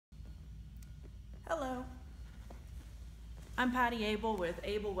Hello, I'm Patty Abel with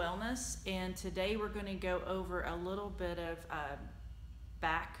Abel Wellness, and today we're going to go over a little bit of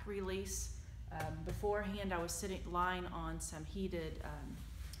back release. Beforehand, I was lying on some heated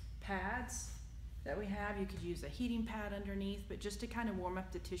pads that we have. You could use a heating pad underneath, but just to kind of warm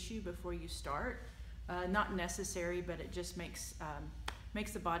up the tissue before you start. Not necessary, but it just makes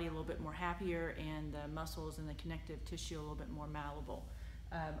the body a little bit more happier and the muscles and the connective tissue a little bit more malleable.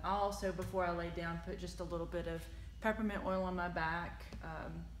 I'll also, before I lay down, put just a little bit of peppermint oil on my back,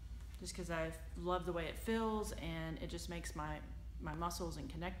 just because I love the way it feels, and it just makes my muscles and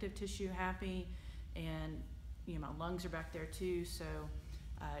connective tissue happy, and my lungs are back there too, so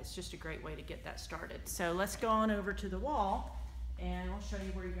it's just a great way to get that started. So let's go on over to the wall, and I'll show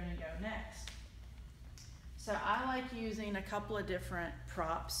you where you're going to go next. So I like using a couple of different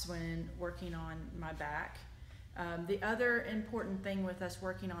props when working on my back. The other important thing with us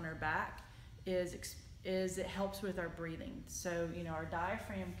working on our back is it helps with our breathing. So, our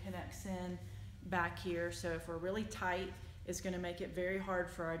diaphragm connects in back here. So if we're really tight, it's going to make it very hard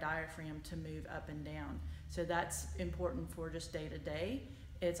for our diaphragm to move up and down. So that's important for just day to day.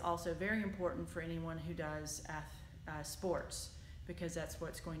 It's also very important for anyone who does sports, because that's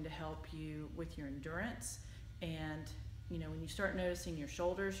what's going to help you with your endurance. And when you start noticing your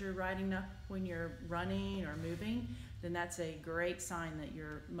shoulders are riding up when you're running or moving, then that's a great sign that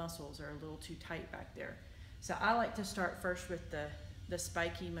your muscles are a little too tight back there. So I like to start first with the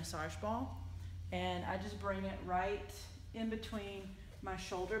spiky massage ball, and I just bring it right in between my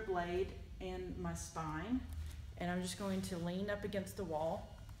shoulder blade and my spine, and I'm just going to lean up against the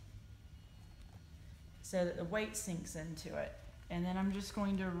wall so that the weight sinks into it. And then I'm just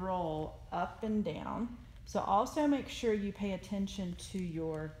going to roll up and down. So also make sure you pay attention to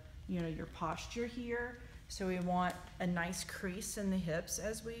your posture here. So we want a nice crease in the hips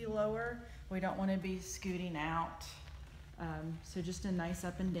as we lower. We don't want to be scooting out. So just a nice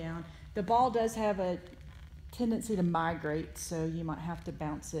up and down. The ball does have a tendency to migrate, so you might have to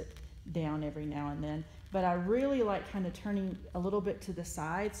bounce it down every now and then. But I really like kind of turning a little bit to the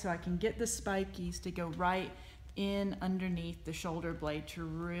side so I can get the spikies to go right in underneath the shoulder blade to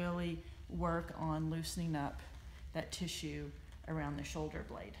really work on loosening up that tissue around the shoulder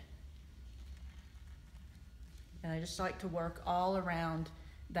blade. And I just like to work all around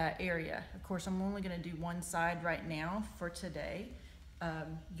that area. Of course, I'm only going to do one side right now for today.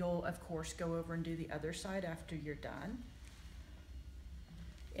 You'll, of course, go over and do the other side after you're done.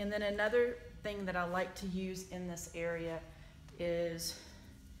 And then another thing that I like to use in this area is,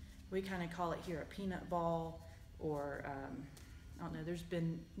 we kind of call it here a peanut ball, or I don't know, there's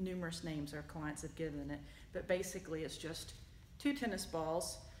been numerous names our clients have given it, but basically it's just two tennis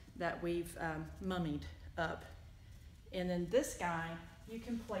balls that we've mummied up. And then this guy, you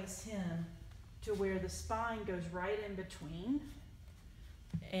can place him to where the spine goes right in between.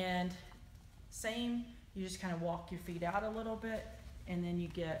 And same, you just kind of walk your feet out a little bit, and then you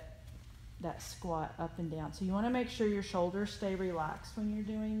get that squat up and down. So you want to make sure your shoulders stay relaxed when you're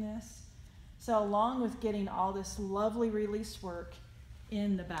doing this. So along with getting all this lovely release work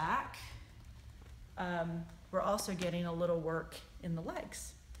in the back, we're also getting a little work in the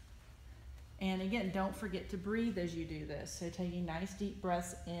legs. And again, don't forget to breathe as you do this. So taking nice deep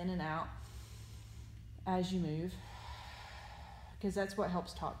breaths in and out as you move, because that's what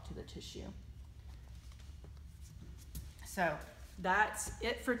helps talk to the tissue. So that's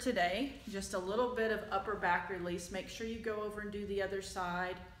it for today. Just a little bit of upper back release. Make sure you go over and do the other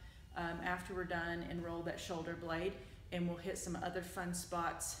side after we're done, and roll that shoulder blade, and we'll hit some other fun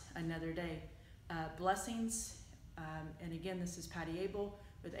spots another day. Blessings, and again, this is Patty Abel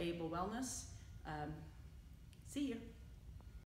with Abel Wellness. See you.